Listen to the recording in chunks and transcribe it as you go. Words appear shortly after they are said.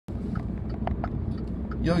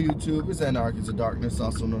Yo YouTube, it's Anarchists of Darkness,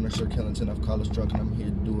 also known as Sir Killington of Color Struck, and I'm here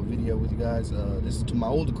to do a video with you guys. This is to my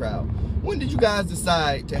older crowd. When did you guys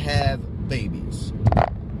decide to have babies?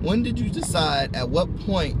 When did you decide at what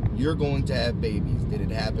point you're going to have babies? Did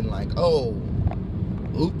it happen like, oh,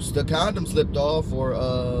 oops, the condom slipped off, or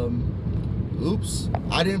oops,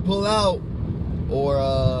 I didn't pull out, or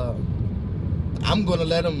I'm gonna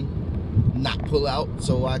let them not pull out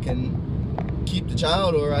so I can keep the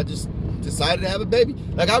child, or I just decided to have a baby?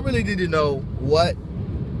 Like, I really didn't know what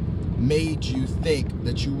made you think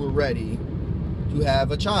that you were ready to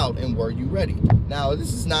have a child, and were you ready? Now,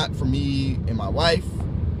 this is not for me and my wife.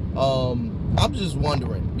 I'm just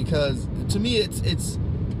wondering, because to me it's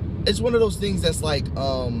one of those things that's like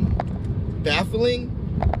baffling,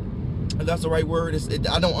 if that's the right word.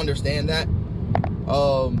 I don't understand that.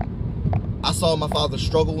 I saw my father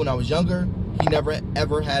struggle when I was younger. He never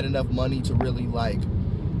ever had enough money to really like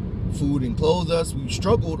food and clothe us. We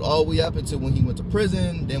struggled all the way up until when he went to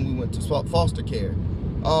prison. Then we went to foster care.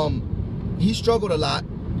 He struggled a lot.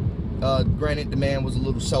 Granted, the man was a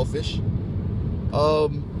little selfish.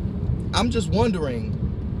 I'm just wondering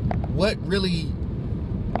what really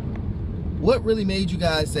made you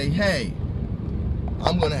guys say, hey,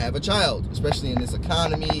 I'm gonna have a child, especially in this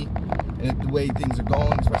economy and the way things are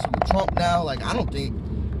going, especially with Trump now. Like, I don't think,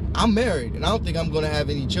 I'm married, and I don't think I'm gonna have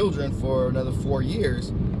any children for another 4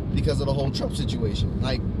 years because of the whole Trump situation.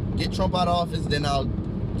 Like, get Trump out of office, then I'll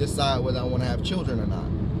decide whether I want to have children or not.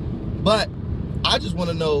 But I just want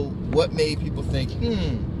to know what made people think,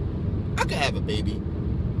 I could have a baby,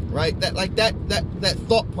 right? That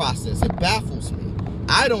thought process, it baffles me.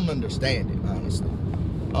 I don't understand it, honestly.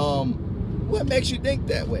 What makes you think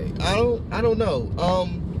that way? I don't know.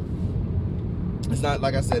 It's not,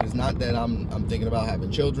 like I said, it's not that I'm thinking about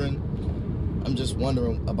having children. I'm just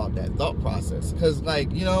wondering about that thought process. Because,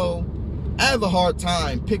 like, you know, I have a hard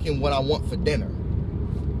time picking what I want for dinner.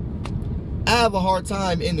 I have a hard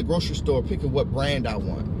time in the grocery store picking what brand I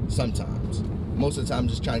want sometimes. Most of the time, I'm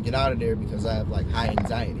just trying to get out of there because I have, like, high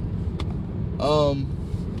anxiety.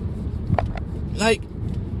 Like,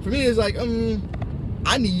 for me, it's like,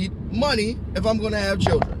 I need money if I'm going to have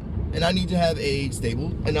children. And I need to have a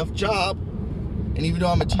stable enough job. And even though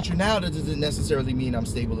I'm a teacher now, that doesn't necessarily mean I'm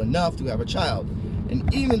stable enough to have a child.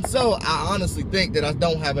 And even so, I honestly think that I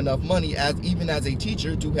don't have enough money even as a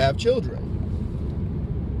teacher to have children.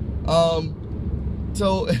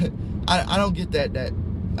 So I don't get that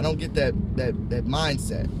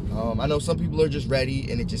mindset. I know some people are just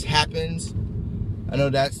ready and it just happens. I know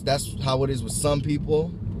that's how it is with some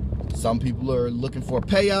people. Some people are looking for a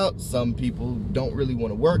payout. Some people don't really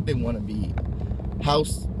want to work. They want to be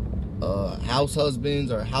house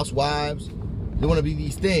husbands or housewives. They want to be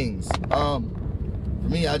these things. For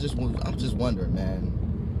me, I'm just wondering,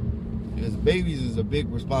 man, because babies is a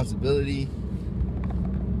big responsibility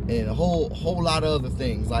and a whole lot of other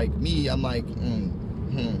things. Like me, I'm like,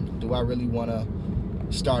 do I really want to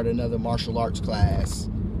start another martial arts class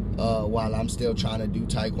while I'm still trying to do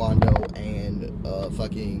taekwondo and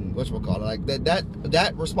fucking whatchamacallit? Like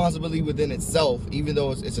that responsibility within itself, even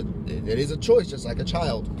though it is a choice, just like a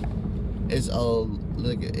child. It's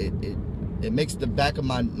like it makes the back of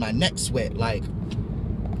my neck sweat, like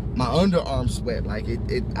my underarm sweat. Like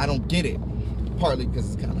I don't get it. Partly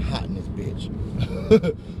because it's kind of hot in this bitch.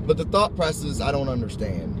 But the thought process, I don't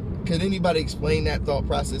understand. Could anybody explain that thought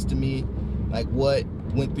process to me? Like, what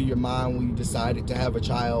went through your mind when you decided to have a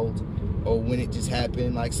child, or when it just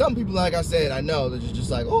happened? Like, some people, like I said, I know, they're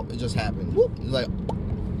just like, oh, it just happened. Whoop, it's like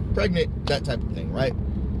pregnant, that type of thing, right?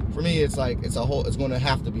 For me, it's like it's going to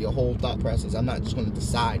have to be a whole thought process. I'm not just going to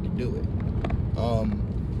decide to do it.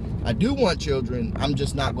 I do want children. I'm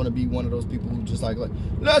just not going to be one of those people who just like,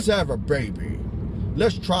 let's have a baby.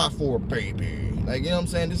 Let's try for a baby. Like, you know what I'm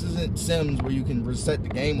saying? This isn't Sims where you can reset the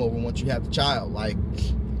game over once you have the child. Like,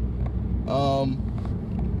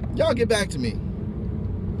 y'all get back to me.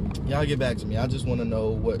 Y'all get back to me. I just want to know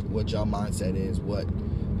what y'all mindset is, what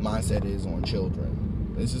mindset is on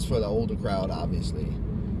children. This is for the older crowd, obviously.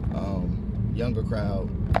 Younger crowd,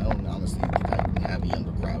 I don't honestly think I even have a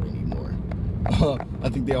younger crowd anymore. I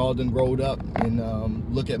think they all done growed up and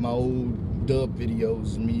look at my old dub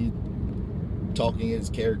videos and me talking as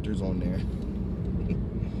characters on there.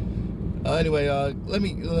 Anyway, let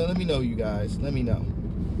me know, you guys. Let me know.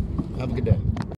 Have a good day.